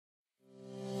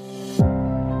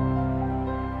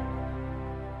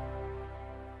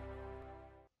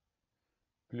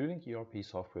Blue Link ERP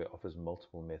software offers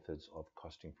multiple methods of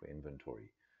costing for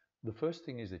inventory. The first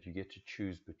thing is that you get to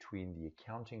choose between the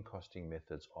accounting costing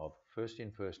methods of first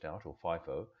in, first out, or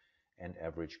FIFO, and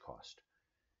average cost.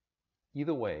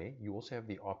 Either way, you also have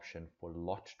the option for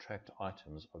lot tracked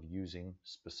items of using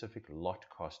specific lot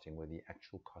costing, where the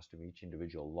actual cost of each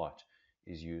individual lot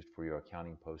is used for your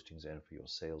accounting postings and for your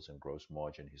sales and gross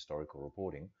margin historical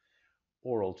reporting,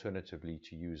 or alternatively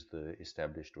to use the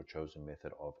established or chosen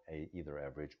method of either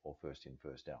average or first in,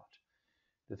 first out.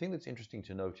 The thing that's interesting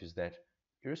to note is that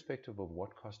irrespective of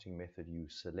what costing method you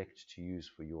select to use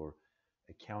for your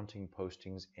accounting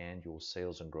postings and your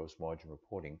sales and gross margin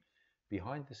reporting,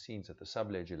 behind the scenes at the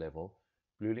subledger level,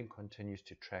 Blue Link continues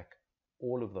to track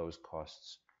all of those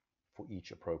costs for each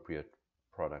appropriate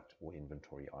product or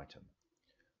inventory item.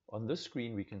 On this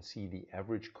screen, we can see the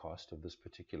average cost of this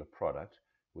particular product,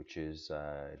 which is,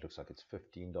 it looks like it's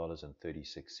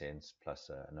 $15.36 plus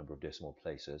a number of decimal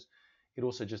places. It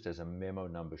also, just as a memo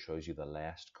number, shows you the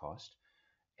last cost.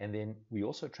 And then we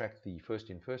also track the first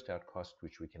in, first out cost,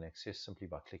 which we can access simply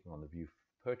by clicking on the View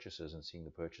Purchases and seeing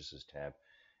the Purchases tab.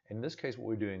 And in this case, what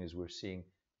we're doing is we're seeing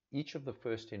each of the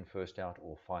first in, first out,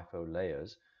 or FIFO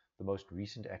layers, the most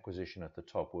recent acquisition at the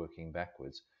top, working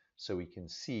backwards, so we can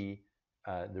see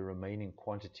the remaining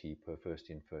quantity per first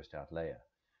in, first out layer.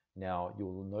 Now,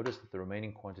 you'll notice that the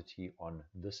remaining quantity on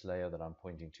this layer that I'm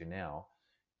pointing to now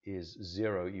is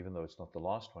 0, even though it's not the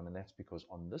last one, and that's because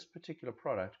on this particular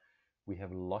product, we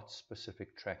have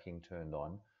lot-specific tracking turned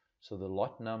on. So the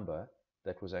lot number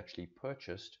that was actually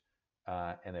purchased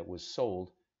and that was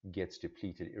sold gets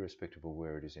depleted irrespective of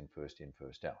where it is in, first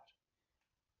out.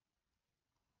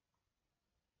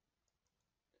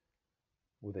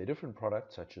 With a different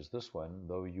product such as this one,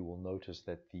 though, you will notice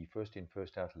that the first in,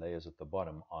 first out layers at the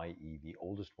bottom, i.e. the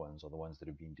oldest ones, are the ones that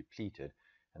have been depleted,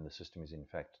 and the system is in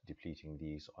fact depleting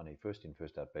these on a first in,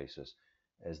 first out basis,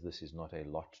 as this is not a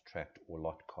lot tracked or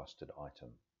lot costed item.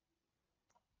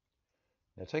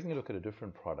 Now, taking a look at a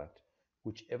different product,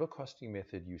 whichever costing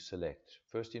method you select,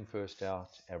 first in, first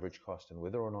out, average cost, and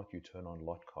whether or not you turn on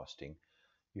lot costing,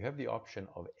 you have the option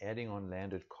of adding on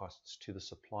landed costs to the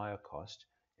supplier cost,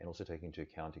 and also take into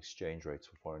account exchange rates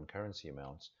for foreign currency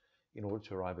amounts, in order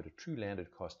to arrive at a true landed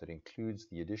cost that includes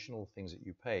the additional things that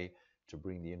you pay to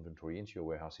bring the inventory into your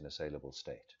warehouse in a saleable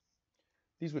state.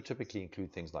 These would typically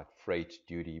include things like freight,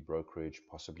 duty, brokerage,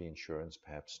 possibly insurance,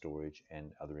 perhaps storage,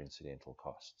 and other incidental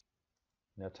costs.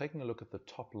 Now, taking a look at the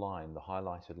top line, the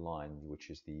highlighted line,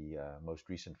 which is the most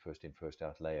recent first in, first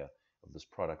out layer of this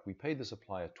product, we paid the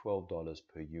supplier $12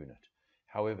 per unit.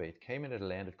 However, it came in at a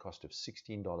landed cost of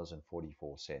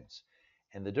 $16.44.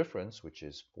 And the difference, which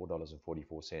is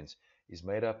 $4.44, is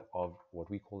made up of what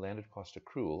we call landed cost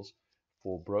accruals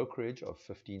for brokerage of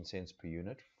 15 cents per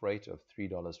unit, freight of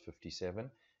 $3.57,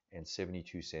 and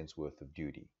 72 cents worth of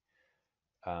duty.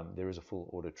 There is a full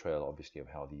audit trail, obviously, of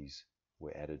how these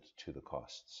were added to the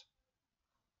costs.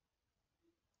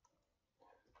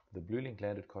 The Blue Link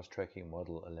landed cost tracking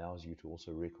model allows you to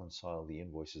also reconcile the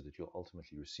invoices that you'll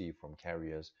ultimately receive from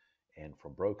carriers and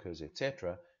from brokers,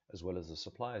 etc., as well as the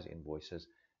supplier's invoices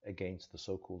against the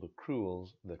so-called accruals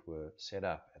that were set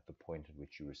up at the point at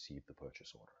which you received the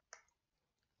purchase order.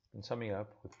 In summing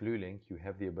up, with Blue Link, you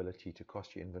have the ability to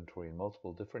cost your inventory in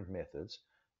multiple different methods.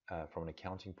 From an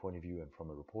accounting point of view and from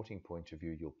a reporting point of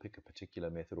view, you'll pick a particular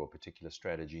method or a particular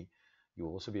strategy.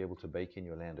 You'll also be able to bake in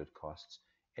your landed costs.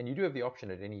 And you do have the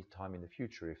option at any time in the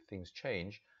future, if things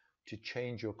change, to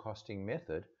change your costing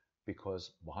method,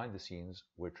 because behind the scenes,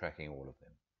 we're tracking all of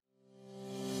them.